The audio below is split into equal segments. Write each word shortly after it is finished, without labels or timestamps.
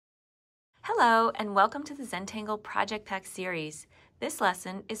Hello and welcome to the Zentangle Project Pack series. This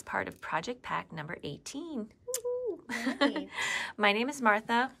lesson is part of Project Pack number 18. Right. My name is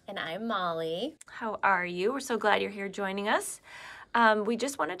Martha. And I'm Molly. How are you? We're so glad you're here joining us. We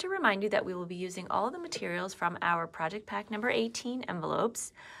just wanted to remind you that we will be using all of the materials from our Project Pack number 18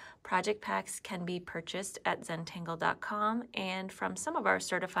 envelopes. Project Packs can be purchased at zentangle.com and from some of our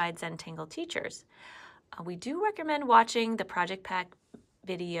certified Zentangle teachers. We do recommend watching the Project Pack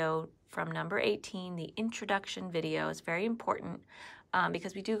video from number 18, the introduction video is very important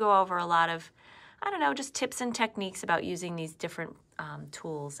because we do go over a lot of, just tips and techniques about using these different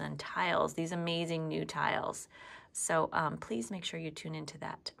tools and tiles, these amazing new tiles. So please make sure you tune into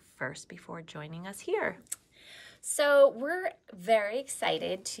that first before joining us here. So we're very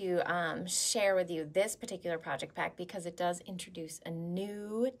excited to share with you this particular project pack because it does introduce a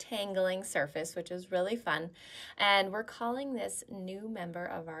new tangling surface, which is really fun. And we're calling this new member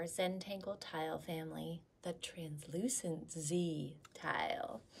of our Zentangle tile family the translucent Z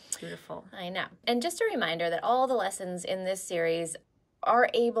tile. Beautiful. I know. And just a reminder that all the lessons in this series are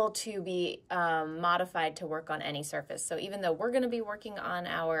able to be modified to work on any surface. So even though we're going to be working on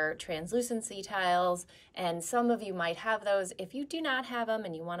our translucency tiles, and some of you might have those, if you do not have them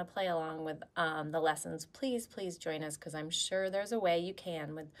and you want to play along with the lessons, please join us because I'm sure there's a way you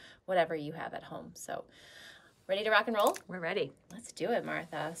can with whatever you have at home. So ready to rock and roll? We're ready. Let's do it,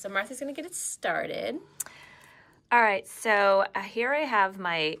 Martha. So Martha's going to get it started. All right, so here I have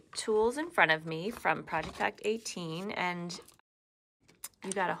my tools in front of me from Project Pack 18, and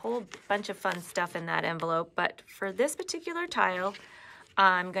you got a whole bunch of fun stuff in that envelope, but for this particular tile,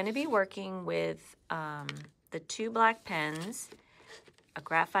 I'm going to be working with the two black pens, a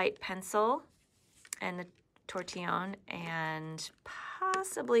graphite pencil, and the tortillon, and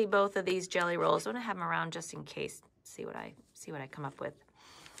possibly both of these jelly rolls. I want to have them around just in case. See what I come up with.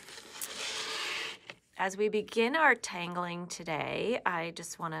 As we begin our tangling today, I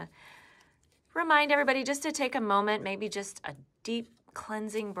just want to remind everybody just to take a moment, maybe just a deep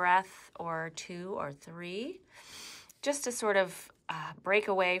cleansing breath or two or three, just to sort of break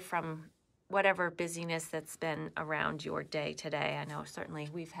away from whatever busyness that's been around your day today. I know certainly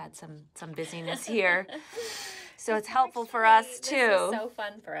we've had some busyness here, so it's helpful for us too. This is so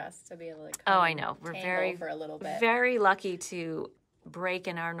fun for us to be able to come I know. We're very for a little bit. Very lucky to break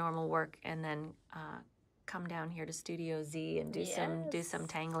in our normal work and then come down here to Studio Z and do some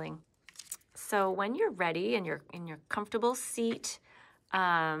tangling. So when you're ready and you're in your comfortable seat,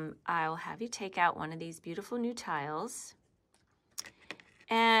 I'll have you take out one of these beautiful new tiles.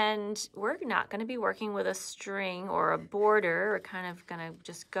 And we're not going to be working with a string or a border. We're kind of going to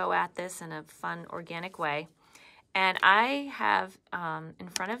just go at this in a fun, organic way. And I have in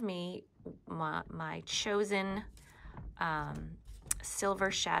front of me my chosen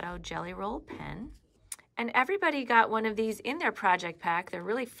Silver Shadow Jelly Roll pen. And everybody got one of these in their project pack. They're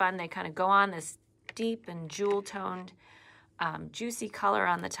really fun. They kind of go on this deep and jewel-toned, juicy color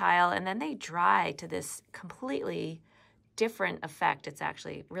on the tile, and then they dry to this completely different effect. It's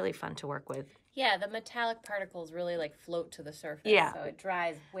actually really fun to work with. Yeah, the metallic particles really float to the surface. Yeah. So it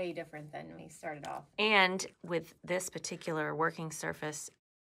dries way different than we started off. And with this particular working surface,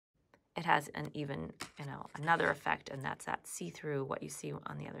 it has an even, another effect, and that's that see-through what you see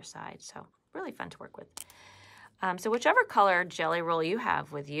on the other side. So really fun to work with. So whichever color jelly roll you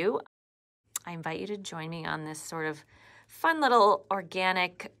have with you, I invite you to join me on this sort of fun little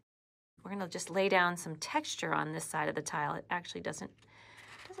organic. We're going to just lay down some texture on this side of the tile. It actually doesn't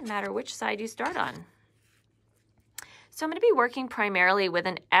matter which side you start on. So I'm going to be working primarily with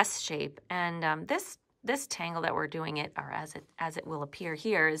an S shape, and this tangle that we're doing it, or as it will appear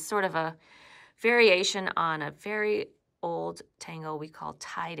here, is sort of a variation on a very old tangle we call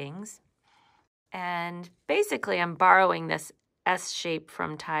tidings. And basically I'm borrowing this S shape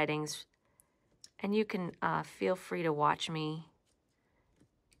from tidings, and you can feel free to watch me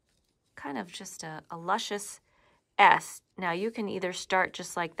kind of just a luscious S. Now you can either start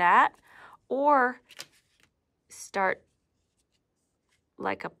just like that or start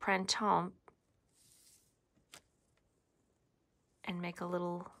like a printemps and make a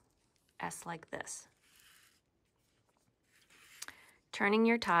little S like this. Turning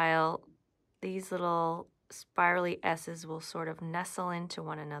your tile, these little spirally S's will sort of nestle into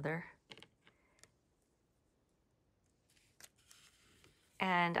one another.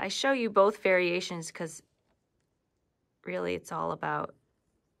 And I show you both variations because really it's all about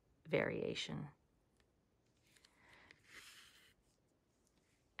variation.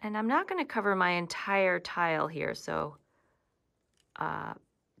 And I'm not going to cover my entire tile here, so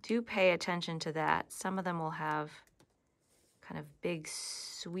do pay attention to that. Some of them will have kind of big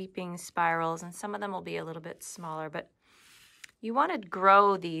sweeping spirals, and some of them will be a little bit smaller, but you want to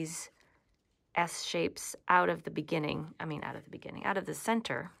grow these S shapes out of the beginning, out of the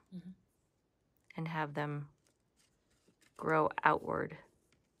center, and have them grow outward.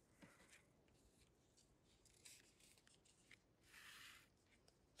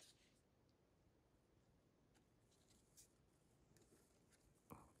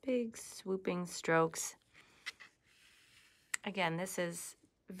 Big swooping strokes. Again, this is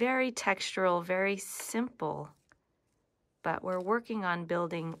very textural, very simple, but we're working on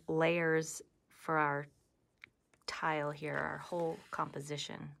building layers for our tile here, our whole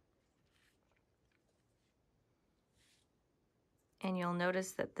composition. And you'll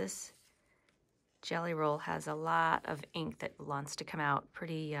notice that this jelly roll has a lot of ink that wants to come out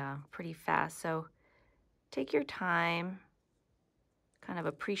pretty fast. So take your time, kind of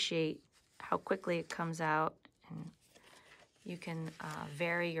appreciate how quickly it comes out, and you can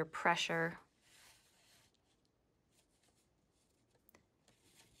vary your pressure.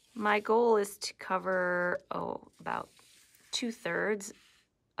 My goal is to cover, about 2/3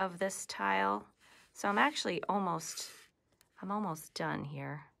 of this tile. So I'm actually almost done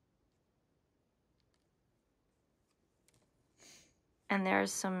here. And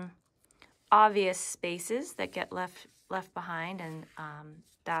there's some obvious spaces that get left behind, and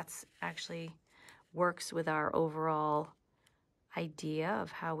that's actually works with our overall idea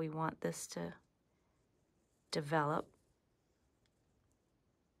of how we want this to develop.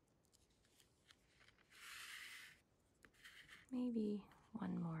 Maybe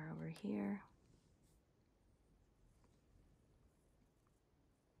one more over here.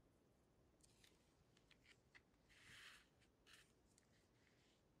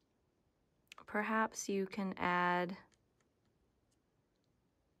 Perhaps you can add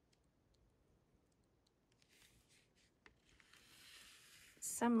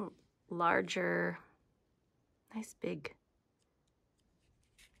some larger, nice big,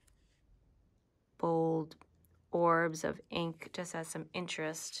 bold orbs of ink just as some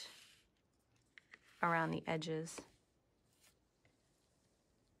interest around the edges.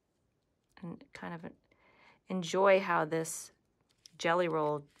 And kind of enjoy how this jelly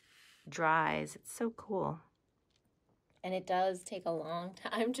roll dries. It's so cool. And it does take a long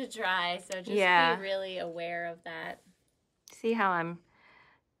time to dry, so just be really aware of that. See how I'm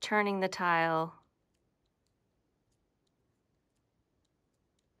turning the tile?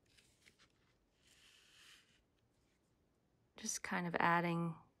 Just kind of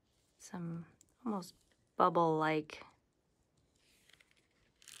adding some almost bubble-like.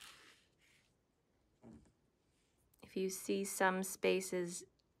 If you see some spaces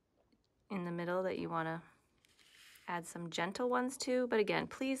in the middle that you want to add some gentle ones to, but again,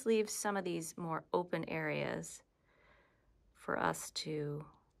 please leave some of these more open areas for us to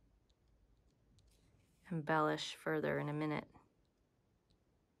embellish further in a minute.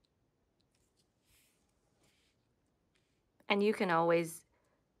 And you can always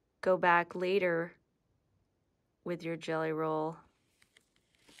go back later with your jelly roll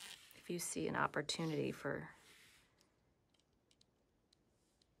if you see an opportunity for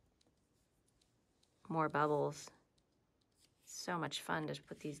more bubbles. So much fun to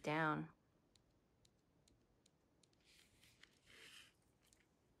put these down.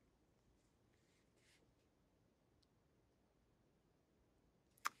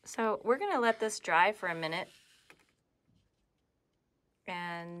 So we're going to let this dry for a minute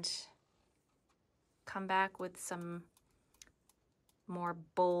and come back with some more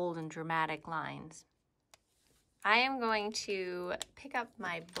bold and dramatic lines. I am going to pick up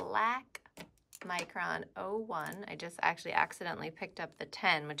my black Micron 01. I just actually accidentally picked up the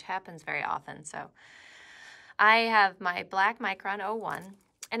 10, which happens very often. So I have my black Micron 01,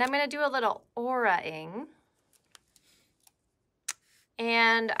 and I'm going to do a little aura-ing.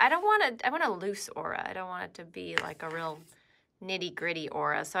 And I want a loose aura. I don't want it to be like a real nitty-gritty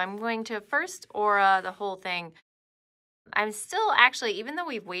aura. So I'm going to first aura the whole thing. I'm still actually, even though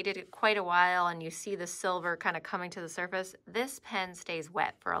we've waited quite a while and you see the silver kind of coming to the surface, this pen stays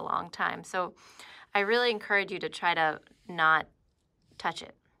wet for a long time. So I really encourage you to try to not touch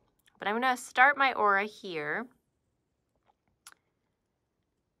it. But I'm going to start my aura here.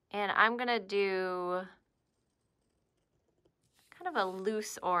 And I'm going to do kind of a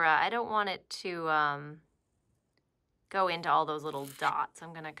loose aura. I don't want it to go into all those little dots.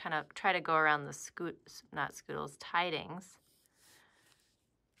 I'm going to kind of try to go around the tidings.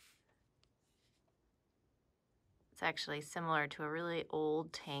 It's actually similar to a really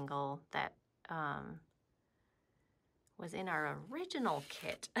old tangle that was in our original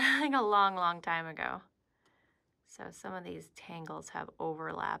kit, like a long, long time ago. So some of these tangles have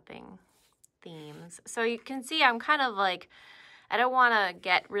overlapping themes. So you can see I'm kind of like, I don't want to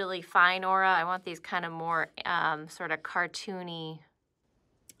get really fine aura. I want these kind of more sort of cartoony.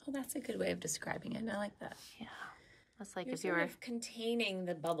 Oh, that's a good way of describing it. I like that. Yeah. It's like You're if you were sort of containing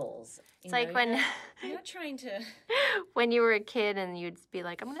the bubbles. It's like when you're not trying to when you were a kid and you'd be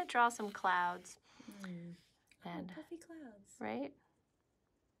like, I'm going to draw some clouds. And puffy clouds. Right?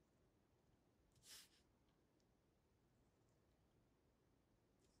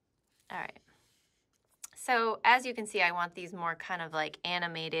 All right. So as you can see, I want these more kind of like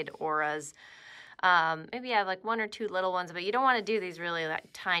animated auras. Maybe I have like 1 or 2 little ones, but you don't want to do these really like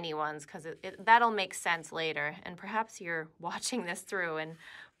tiny ones because that'll make sense later. And perhaps you're watching this through and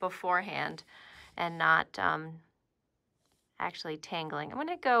beforehand and not actually tangling. I'm going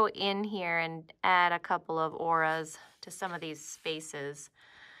to go in here and add a couple of auras to some of these spaces.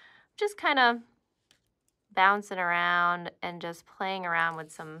 Just kind of bouncing around and just playing around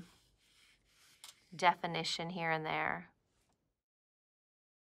with some definition here and there.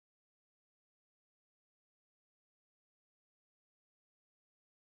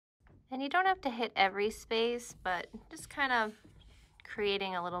 And you don't have to hit every space, but just kind of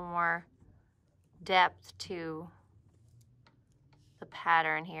creating a little more depth to the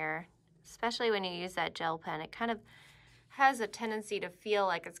pattern here, especially when you use that gel pen. It kind of has a tendency to feel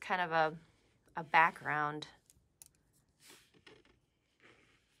like it's kind of a background.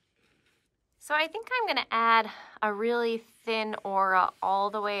 So I think I'm going to add a really thin aura all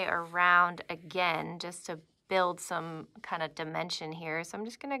the way around again, just to build some kind of dimension here. So I'm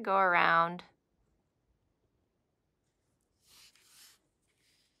just going to go around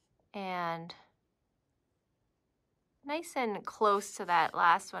and nice and close to that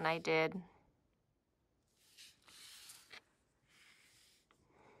last one I did.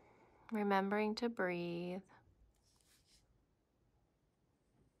 Remembering to breathe.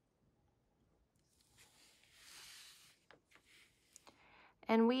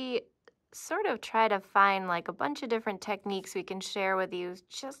 And we sort of try to find like a bunch of different techniques we can share with you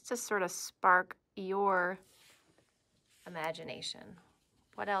just to sort of spark your imagination.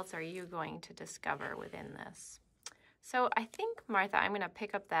 What else are you going to discover within this? So I think, Martha, I'm going to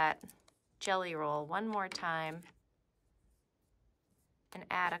pick up that jelly roll one more time and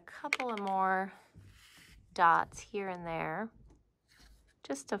add a couple of more dots here and there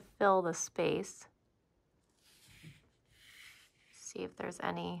just to fill the space. See if there's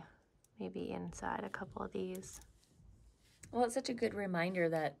any maybe inside a couple of these. Well, it's such a good reminder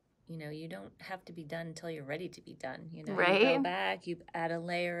that, you know, you don't have to be done until you're ready to be done. You know, right? You go back, you add a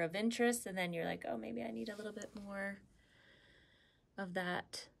layer of interest, and then you're like, oh, maybe I need a little bit more of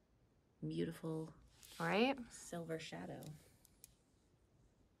that beautiful right silver shadow.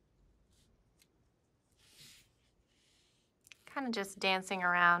 Kind of just dancing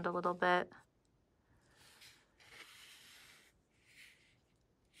around a little bit.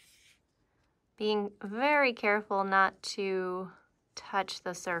 Being very careful not to touch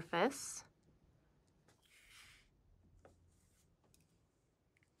the surface.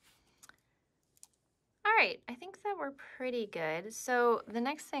 All right, I think that we're pretty good. So the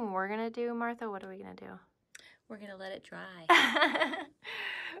next thing we're gonna do, Martha, what are we gonna do? We're gonna let it dry.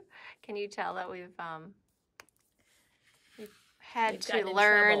 Can you tell that we've had to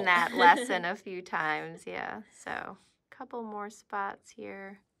learn that lesson a few times? Yeah, so a couple more spots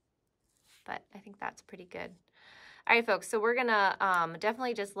here. But I think that's pretty good. All right, folks, so we're gonna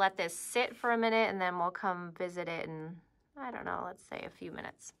definitely just let this sit for a minute and then we'll come visit it in, I don't know, let's say a few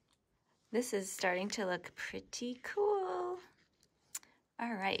minutes. This is starting to look pretty cool.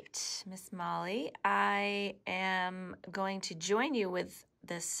 All right, Miss Molly, I am going to join you with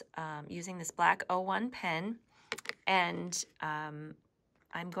this, using this black 01 pen, and I'm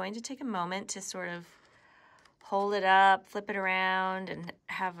going to take a moment to sort of hold it up, flip it around, and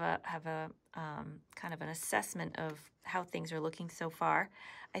have a kind of an assessment of how things are looking so far.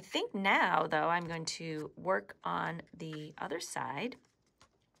 I think now, though, I'm going to work on the other side.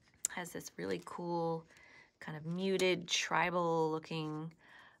 It has this really cool kind of muted tribal-looking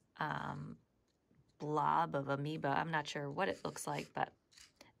blob of amoeba. I'm not sure what it looks like, but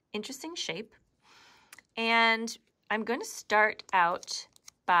interesting shape. And I'm going to start out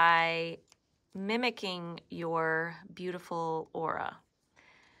by mimicking your beautiful aura.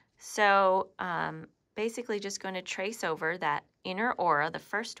 So basically just going to trace over that inner aura, the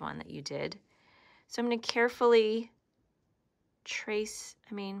first one that you did. So I'm going to carefully trace,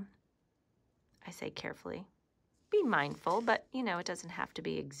 I say carefully, be mindful, but you know, it doesn't have to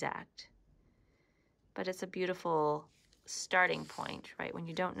be exact. But it's a beautiful starting point, right? When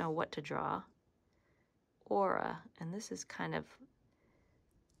you don't know what to draw aura, and this is kind of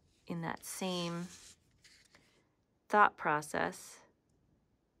in that same thought process.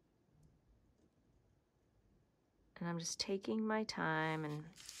 And I'm just taking my time and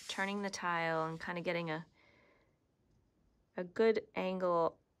turning the tile and kind of getting a good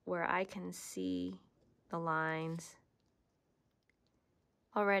angle where I can see the lines.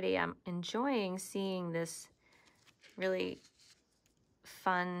 Already I'm enjoying seeing this really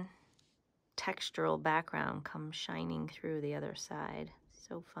fun textural background come shining through the other side.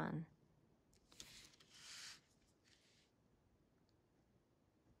 So fun.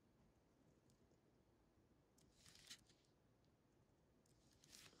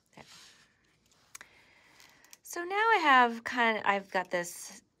 There. So now I've got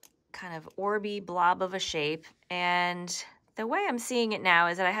this kind of orby blob of a shape, and the way I'm seeing it now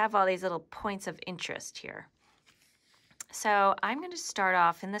is that I have all these little points of interest here. So I'm going to start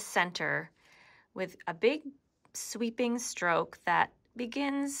off in the center with a big sweeping stroke that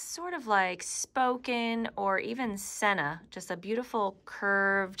begins sort of like spoken or even senna, just a beautiful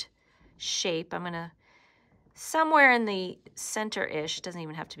curved shape. I'm going to, somewhere in the center-ish, doesn't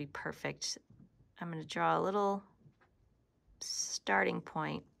even have to be perfect, I'm going to draw a little starting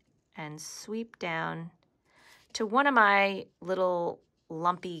point and sweep down to one of my little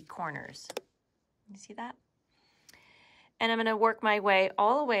lumpy corners. You see that? And I'm going to work my way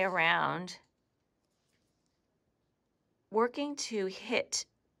all the way around, working to hit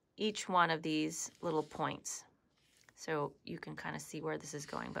each one of these little points. So you can kind of see where this is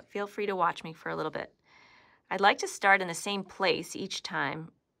going, but feel free to watch me for a little bit. I'd like to start in the same place each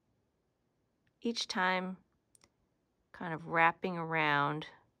time kind of wrapping around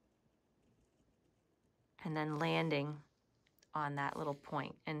and then landing on that little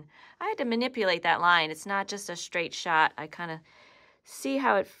point. And I had to manipulate that line. It's not just a straight shot. I kind of see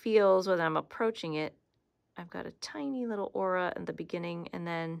how it feels when I'm approaching it. I've got a tiny little aura in the beginning and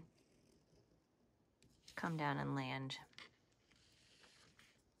then come down and land.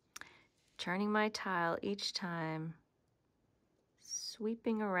 Turning my tile each time,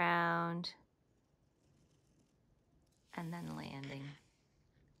 sweeping around, and then landing.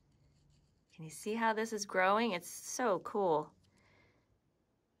 Can you see how this is growing? It's so cool.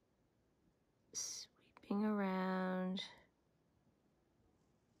 Sweeping around,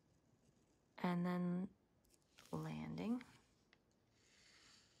 and then landing.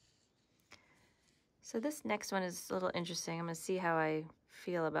 So this next one is a little interesting. I'm going to see how I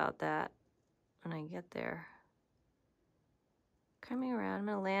feel about that when I get there. Coming around, I'm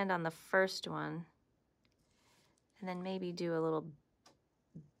going to land on the first one and then maybe do a little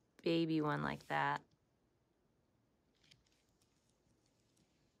baby one like that.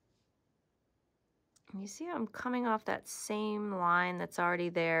 And you see how I'm coming off that same line that's already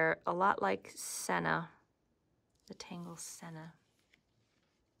there, a lot like senna, the tangle senna.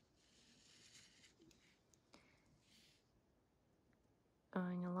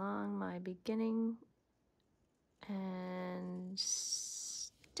 Going along my beginning and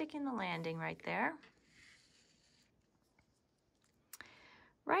sticking the landing right there.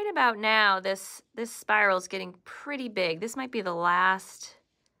 Right about now, this spiral is getting pretty big. This might be the last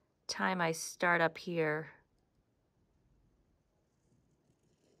time I start up here.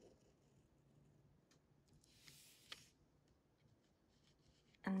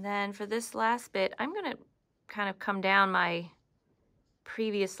 And then for this last bit, I'm going to kind of come down my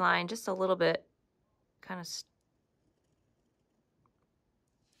previous line just a little bit, kind of see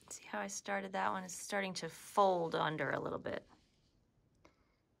how I started that one. It's starting to fold under a little bit.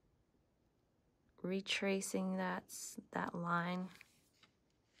 Retracing that line.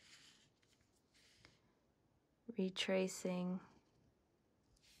 Retracing.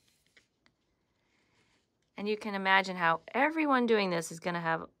 And you can imagine how everyone doing this is going to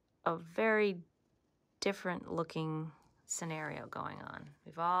have a very different looking scenario going on.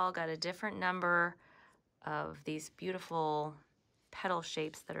 We've all got a different number of these beautiful petal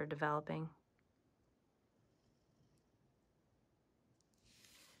shapes that are developing.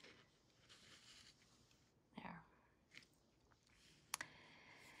 There.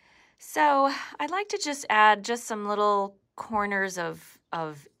 So I'd like to just add just some little corners of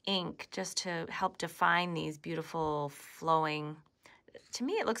ink just to help define these beautiful flowing. To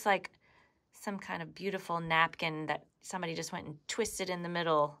me, it looks like some kind of beautiful napkin that somebody just went and twisted in the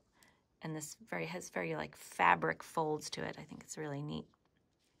middle, and this has very like fabric folds to it. I think it's really neat.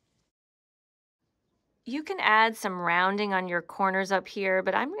 You can add some rounding on your corners up here,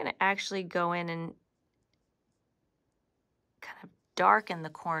 but I'm going to actually go in and kind of darken the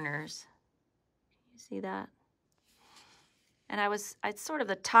corners. Can you see that? And I'd sort of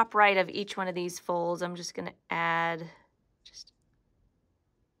the top right of each one of these folds, I'm just going to add just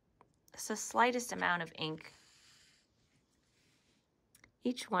the slightest amount of ink.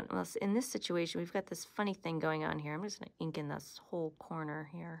 Each one, well, in this situation, we've got this funny thing going on here. I'm just going to ink in this whole corner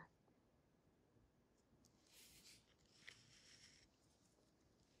here.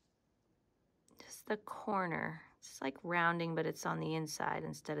 Just the corner. It's like rounding, but it's on the inside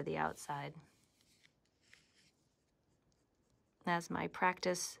instead of the outside. As my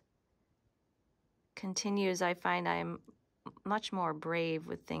practice continues, I find I'm much more brave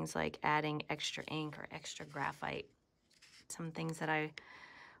with things like adding extra ink or extra graphite. Some things that I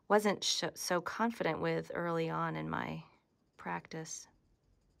wasn't so confident with early on in my practice.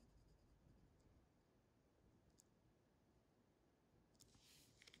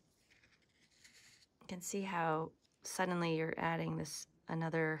 You can see how suddenly you're adding this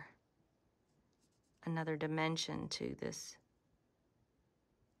another dimension to this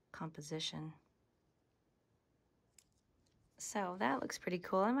composition. So that looks pretty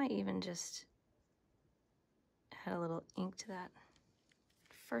cool. I might even just add a little ink to that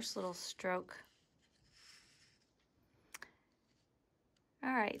first little stroke.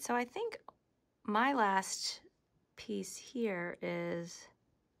 All right, so I think my last piece here is,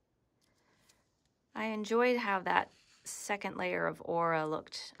 I enjoyed how that second layer of aura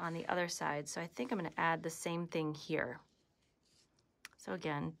looked on the other side, so I think I'm going to add the same thing here. So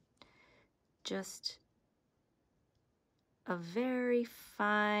again, just a very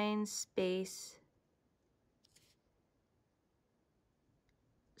fine space,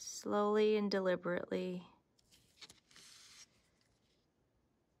 slowly and deliberately.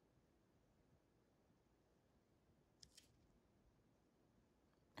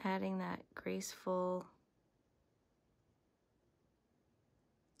 Adding that graceful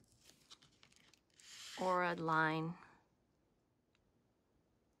aura line.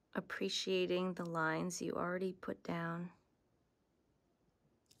 Appreciating the lines you already put down.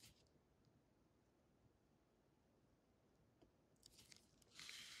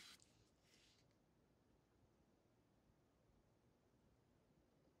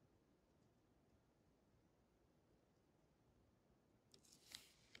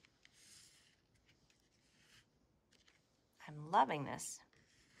 I'm loving this.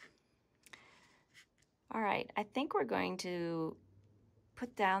 All right, I think we're going to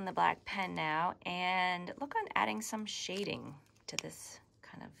put down the black pen now and look on adding some shading to this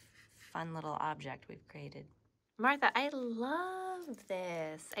kind of fun little object we've created. Martha, I love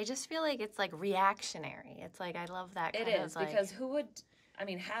this. I just feel like it's like reactionary. It's like, I love that kind of It is, like, because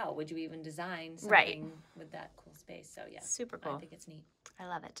how would you even design something with that cool space? So yeah, super cool. I think it's neat. I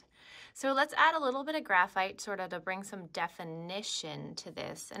love it. So let's add a little bit of graphite sort of to bring some definition to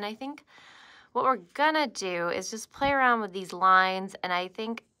this. And I think what we're gonna do is just play around with these lines, and I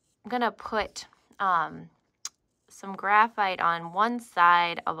think I'm gonna put some graphite on one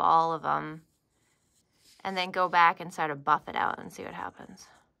side of all of them and then go back and sort of buff it out and see what happens.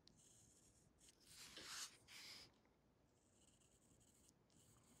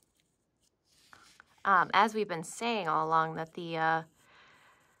 As we've been saying all along, that the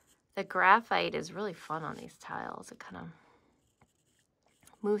graphite is really fun on these tiles. It kind of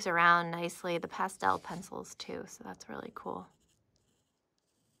moves around nicely. The pastel pencils too, so that's really cool.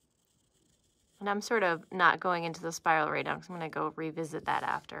 And I'm sort of not going into the spiral right now because I'm going to go revisit that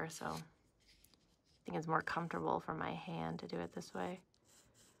after, so I think it's more comfortable for my hand to do it this way.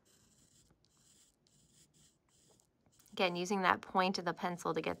 Again, using that point of the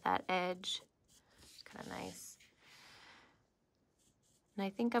pencil to get that edge. It's kind of nice. And I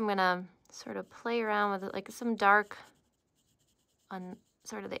think I'm going to sort of play around with it, like some dark on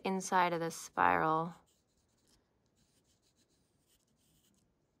sort of the inside of this spiral.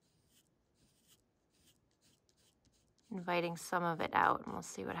 Inviting some of it out, and we'll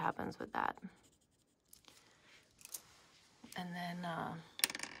see what happens with that. And then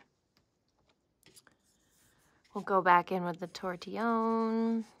we'll go back in with the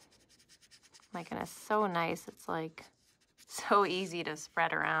tortillon. My goodness, so nice. It's like so easy to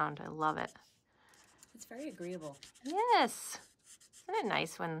spread around. I love it. It's very agreeable. Yes. Isn't it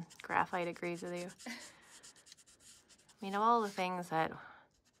nice when graphite agrees with you? I mean, of all the things that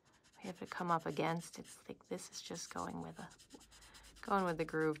we have to come up against, it's like this is just going with the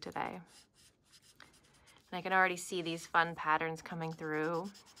groove today. And I can already see these fun patterns coming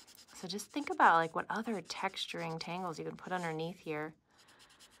through. So just think about like what other texturing tangles you can put underneath here.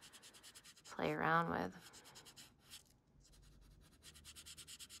 Play around with.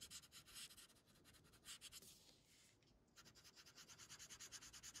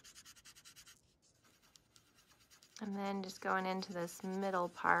 And then just going into this middle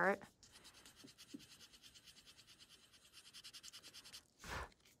part.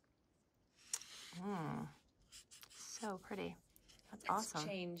 So pretty. That's awesome. It's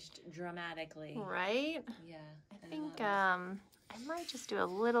changed dramatically. Right? Yeah. I think I might just do a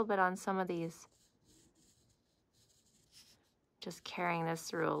little bit on some of these. Just carrying this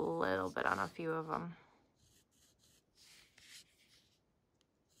through a little bit on a few of them.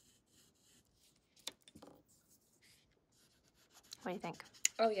 What do you think?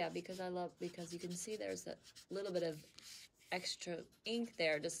 Oh yeah, because you can see there's a little bit of extra ink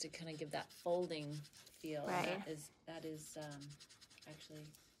there just to kind of give that folding feel. Right. And that is actually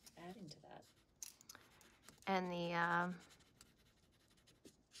adding to that. And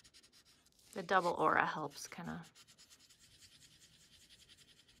the double aura helps kind of.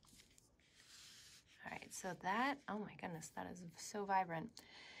 All right, so that, oh my goodness, that is so vibrant.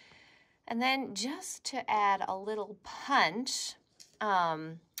 And then just to add a little punch,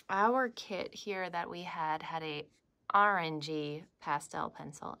 our kit here that we had a orangey pastel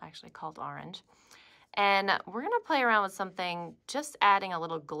pencil, actually called Orange. And we're gonna play around with something, just adding a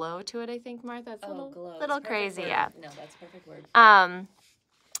little glow to it, I think, Martha. It's Glow. little crazy, yeah. No, that's a perfect word.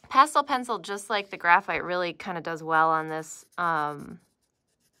 Pastel pencil, just like the graphite, really kind of does well on this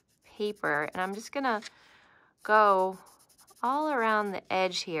paper. And I'm just gonna go all around the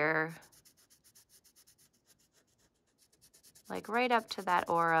edge here, like right up to that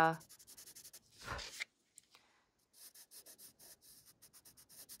aura.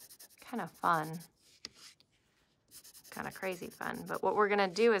 Kind of fun. Kind of crazy fun. But what we're gonna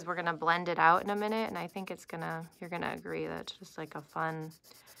do is we're gonna blend it out in a minute, and I think you're gonna agree that it's just like a fun,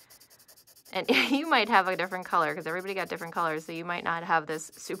 and you might have a different color because everybody got different colors, so you might not have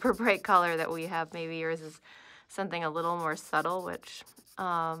this super bright color that we have. Maybe yours is something a little more subtle, which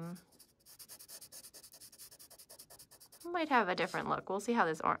might have a different look. We'll see how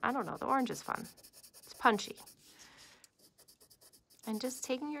this I don't know, the orange is fun. It's punchy. And just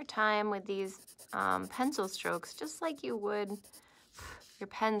taking your time with these pencil strokes, just like you would your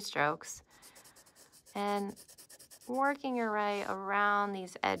pen strokes, and working your way around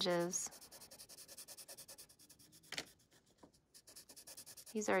these edges.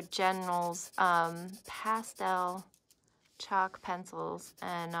 These are General's pastel chalk pencils,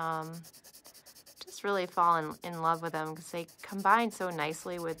 and just really fall in love with them because they combine so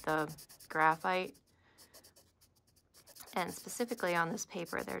nicely with the graphite. And specifically on this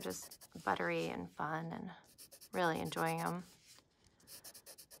paper, they're just buttery and fun, and really enjoying them.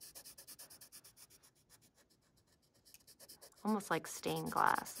 Almost like stained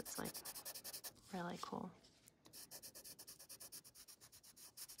glass. It's like really cool.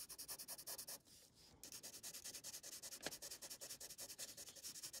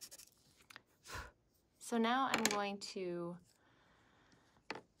 So now I'm going to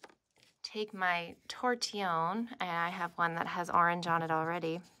take my tortillon, and I have one that has orange on it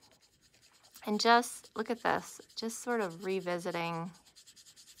already, and just look at this, just sort of revisiting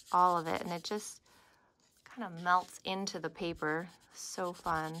all of it, and it just kind of melts into the paper. So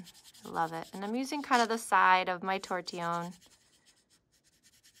fun. I love it. And I'm using kind of the side of my tortillon.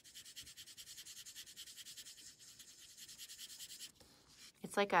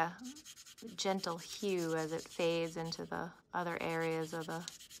 It's like a gentle hue as it fades into the other areas of the,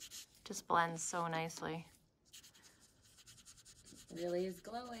 just blends so nicely. Really is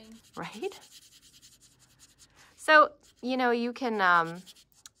glowing. Right? So, you know, you can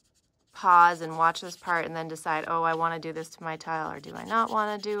pause and watch this part and then decide, oh, I want to do this to my tile, or do I not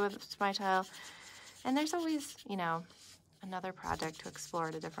want to do it to my tile? And there's always, you know, another project to explore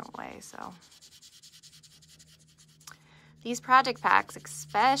it a different way. So these project packs,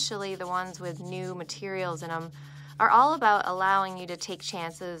 especially the ones with new materials in them, are all about allowing you to take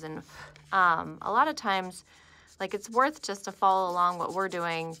chances. And a lot of times, like, it's worth just to follow along what we're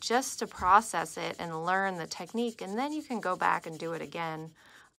doing, just to process it and learn the technique, and then you can go back and do it again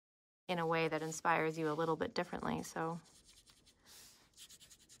in a way that inspires you a little bit differently. So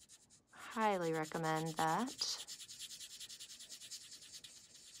highly recommend that.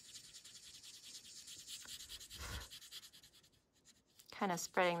 Kind of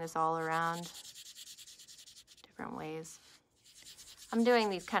spreading this all around different ways. I'm doing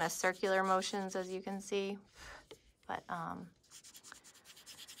these kind of circular motions, as you can see, but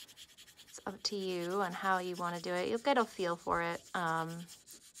it's up to you on how you want to do it. You'll get a feel for it.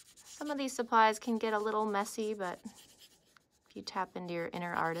 Some of these supplies can get a little messy, but if you tap into your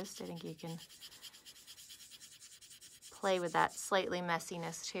inner artist, I think you can play with that slightly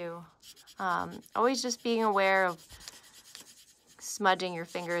messiness too. Always just being aware of smudging your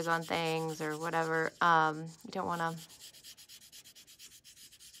fingers on things or whatever. You don't want to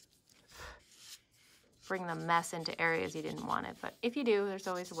bring the mess into areas you didn't want it, but if you do, there's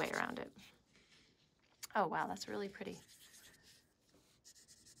always a way around it. Oh wow, that's really pretty.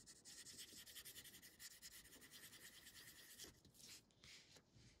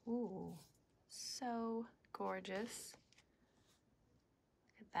 Ooh, so gorgeous.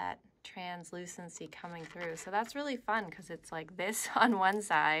 Look at that translucency coming through. So that's really fun because it's like this on one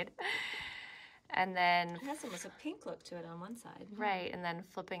side, and then it has almost a pink look to it on one side. Right, and then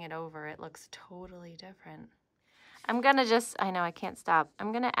flipping it over, it looks totally different. I'm gonna just, I know I can't stop.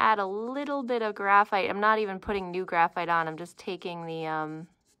 I'm gonna add a little bit of graphite. I'm not even putting new graphite on. I'm just taking the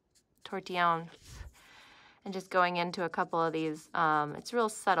tortillon and just going into a couple of these. It's real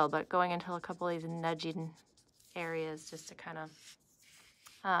subtle, but going into a couple of these nudging areas just to kind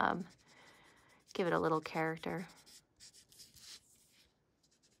of give it a little character.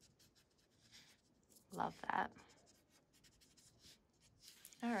 Love that.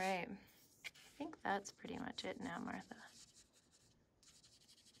 All right, I think that's pretty much it now, Martha.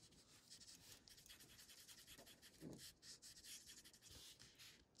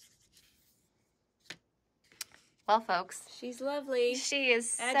 Well, folks, She's lovely. she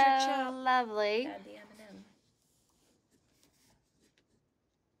is Add your so chop. lovely. Add the M&M.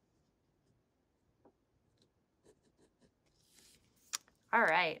 All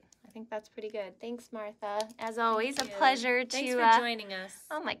right. I think that's pretty good. Thanks, Martha. As always, Thank a you. pleasure to... Thanks for joining us.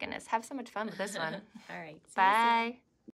 Oh, my goodness. Have so much fun with this one. All right. See you soon. Bye.